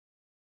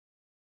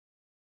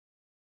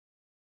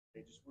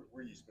Hey, just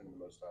where are you spending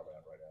the most time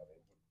at right now? I mean,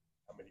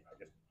 how many? I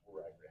guess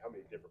before accurate, how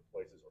many different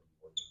places are you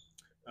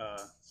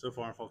working? So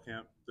far in fall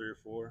camp, 3 or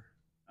 4.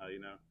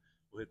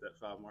 We'll hit that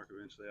 5 mark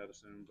eventually, I'd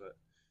assume. But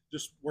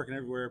just working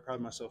everywhere, pride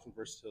myself in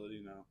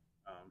versatility.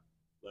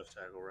 Left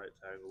tackle, right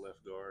tackle, left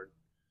guard,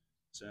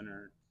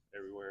 center,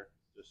 everywhere.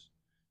 Just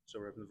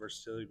so repping the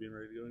versatility, being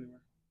ready to go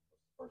anywhere.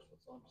 First,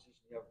 what's the only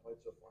position you haven't played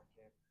so far in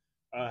camp?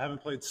 I haven't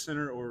played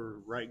center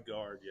or right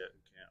guard yet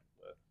in camp,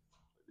 but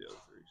played the other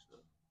three. So.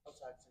 How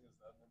taxing is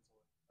that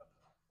mentally?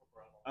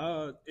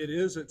 It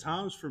is at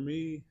times for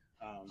me.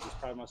 Just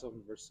pride myself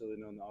in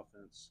versatility, knowing the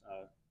offense.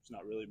 It's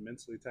not really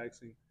mentally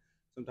taxing.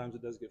 Sometimes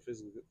it does get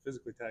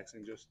physically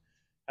taxing. Just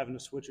having to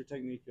switch your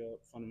technique up,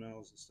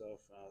 fundamentals and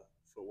stuff.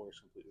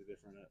 Footwork's completely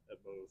different at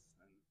both,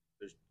 and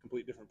there's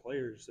complete different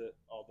players at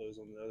all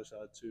those on the other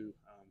side too.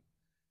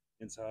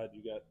 Inside you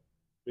got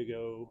Big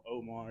O,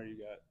 Omar, you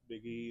got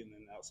Big E, and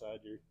then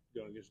outside you're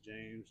going against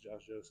James,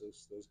 Josh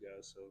Josephs, those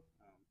guys. So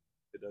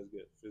it does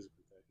get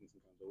physically taxing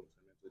sometimes. I wouldn't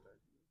say mentally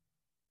taxing.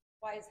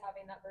 Why is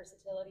having that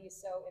versatility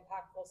so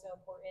impactful, so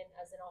important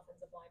as an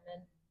offensive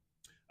lineman?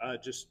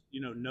 Just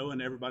knowing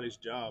everybody's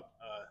job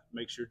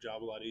makes your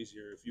job a lot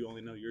easier. If you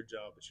only know your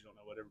job, but you don't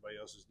know what everybody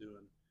else is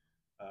doing,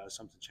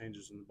 something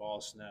changes when the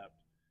ball is snapped,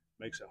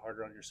 makes it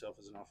harder on yourself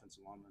as an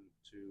offensive lineman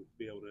to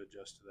be able to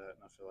adjust to that.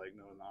 And I feel like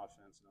knowing the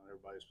offense, knowing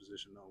everybody's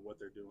position, knowing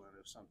what they're doing,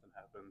 if something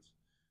happens,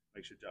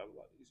 makes your job a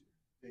lot easier.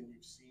 Then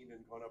you've seen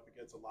and gone up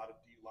against a lot of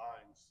D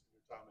lines in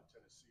your time in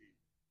Tennessee.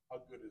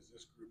 How good is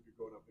this group you're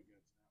going up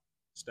against now?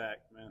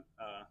 Stacked, man.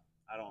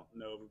 I don't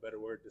know of a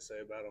better word to say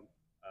about them.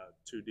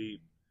 Too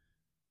deep.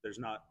 There's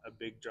not a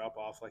big drop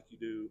off like you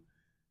do,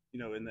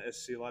 in the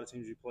SEC. A lot of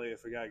teams you play,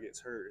 if a guy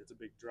gets hurt, it's a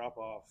big drop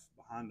off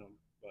behind them.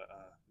 But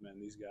man,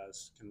 these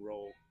guys can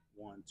roll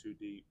 1, 2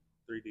 deep,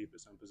 3 deep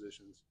at some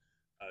positions.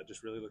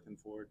 Just really looking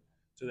forward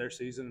to their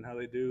season and how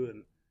they do,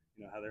 and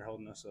how they're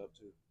holding us up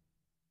too.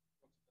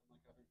 What's it been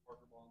like having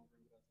Parker Ball in the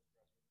room with us as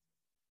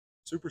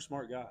graduates? Super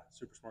smart guy.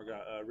 Super smart guy.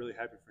 Really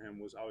happy for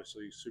him. Was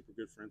obviously super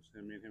good friends with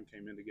him. Me and him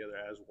came in together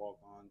as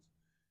walk-ons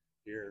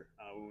here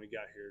when we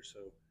got here.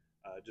 So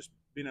just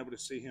being able to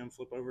see him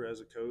flip over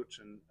as a coach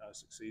and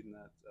succeed in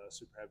that,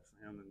 super happy for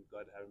him and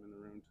glad to have him in the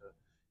room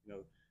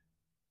to,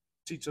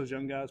 teach those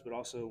young guys, but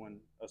also when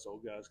us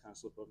old guys kind of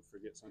slip up and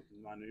forget something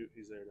minute,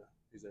 he's there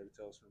to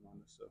tell us and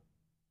remind us. So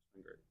it's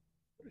been great.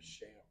 What does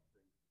Sham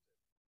bring?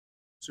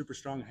 Super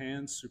strong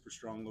hands, super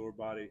strong lower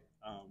body.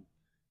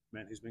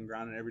 Man, he's been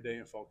grinding every day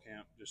in fall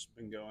camp, just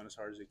been going as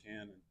hard as he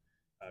can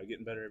and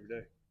getting better every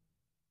day.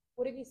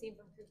 What have you seen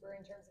from Cooper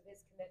in terms of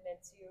his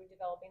commitment to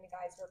developing the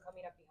guys who are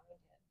coming up behind him?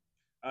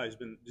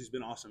 He's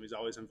been awesome. He's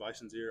always in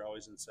Bison's ear,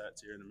 always in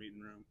Sat's ear in the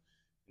meeting room.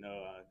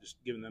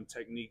 Just giving them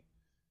technique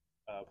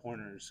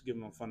pointers,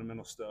 giving them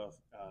fundamental stuff.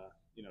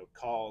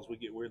 Calls. We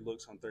get weird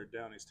looks on third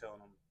down. He's telling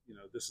them,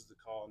 this is the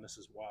call and this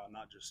is why.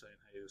 Not just saying,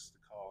 hey, this is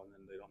the call, and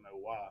then they don't know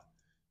why.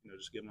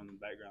 Just giving them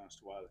the background as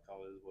to why the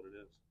call is what it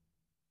is.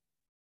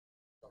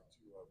 Talked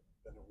to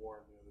Bennett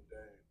Warren the other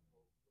day.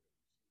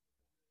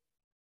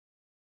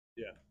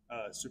 Yeah,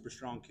 super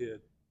strong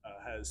kid.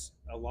 Has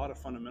a lot of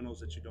fundamentals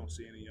that you don't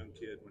see in a young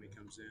kid when he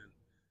comes in.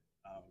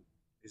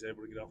 He's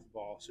able to get off the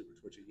ball, super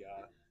twitchy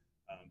guy.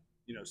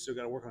 Still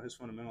got to work on his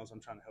fundamentals. I'm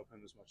trying to help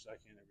him as much as I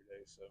can every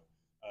day. So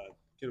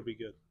kid will be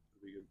good.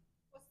 It'll be good.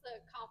 What's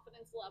the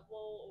confidence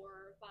level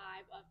or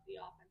vibe of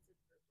the offensive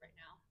group right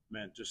now?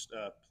 Man, just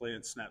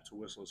playing snap to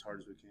whistle as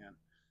hard as we can.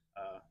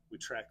 We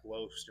track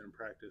loafs during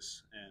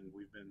practice, and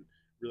we've been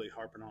really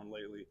harping on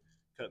lately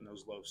cutting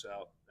those loafs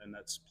out, and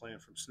that's playing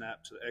from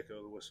snap to the echo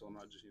of the whistle,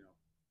 not just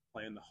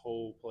playing the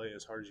whole play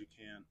as hard as you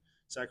can,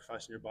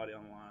 sacrificing your body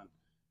on the line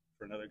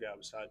for another guy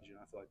beside you.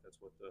 And I feel like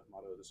that's what the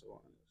motto of this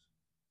line is.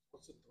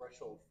 What's the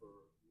threshold for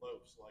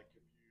loafs? Like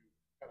if you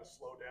kind of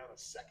slow down a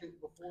second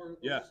before?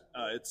 Yeah,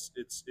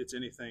 it's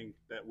anything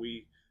that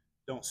we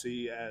don't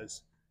see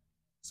as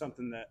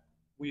something that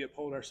we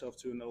uphold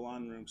ourselves to in the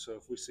line room. So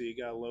if we see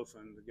a guy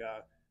loafing, the guy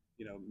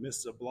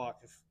misses a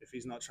block, if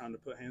he's not trying to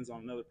put hands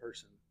on another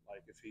person,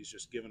 like if he's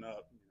just giving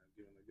up,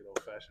 giving a good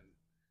old fashioned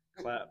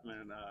clap,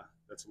 man,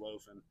 that's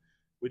loaf. And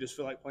we just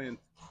feel like playing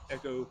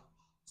echo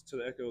to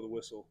the echo of the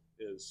whistle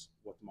is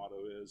what the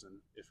motto is. And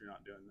if you're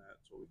not doing that,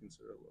 it's what we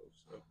consider a loaf.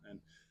 So,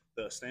 and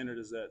the standard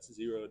is that it's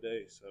 0 a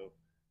day. So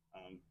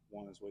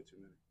 1 is way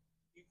too many.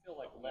 Do you feel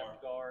like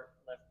left guard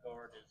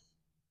is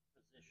a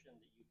position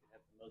that you could have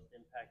the most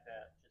impact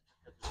at just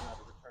because there's not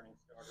a returning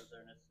starter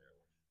there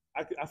necessarily?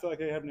 I feel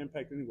like I have an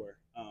impact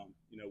anywhere.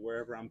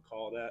 Wherever I'm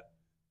called at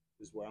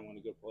is where I'm going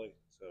to go play.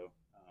 So,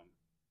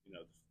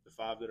 the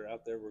 5 that are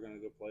out there, we're going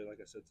to go play, like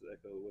I said, to the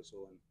echo of the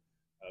whistle and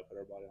put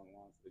our body on the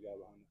line for the guy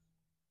behind us.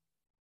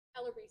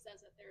 Ellerby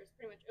says that there's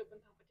pretty much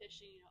open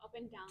competition, up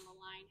and down the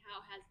line.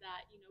 How has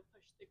that,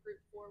 pushed the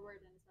group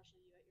forward, and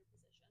especially you at your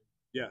position?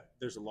 Yeah,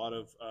 there's a lot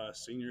of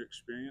senior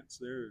experience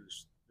there.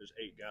 There's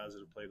 8 guys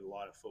that have played a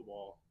lot of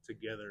football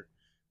together,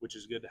 which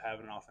is good to have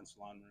in an offensive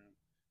line room.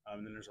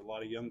 And then there's a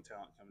lot of young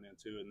talent coming in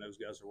too, and those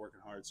guys are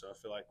working hard. So I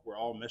feel like we're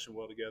all meshing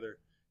well together.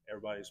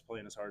 Everybody's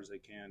playing as hard as they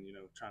can,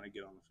 trying to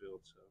get on the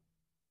field. So.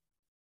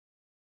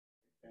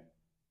 Okay.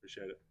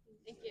 Appreciate it.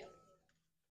 Thank you.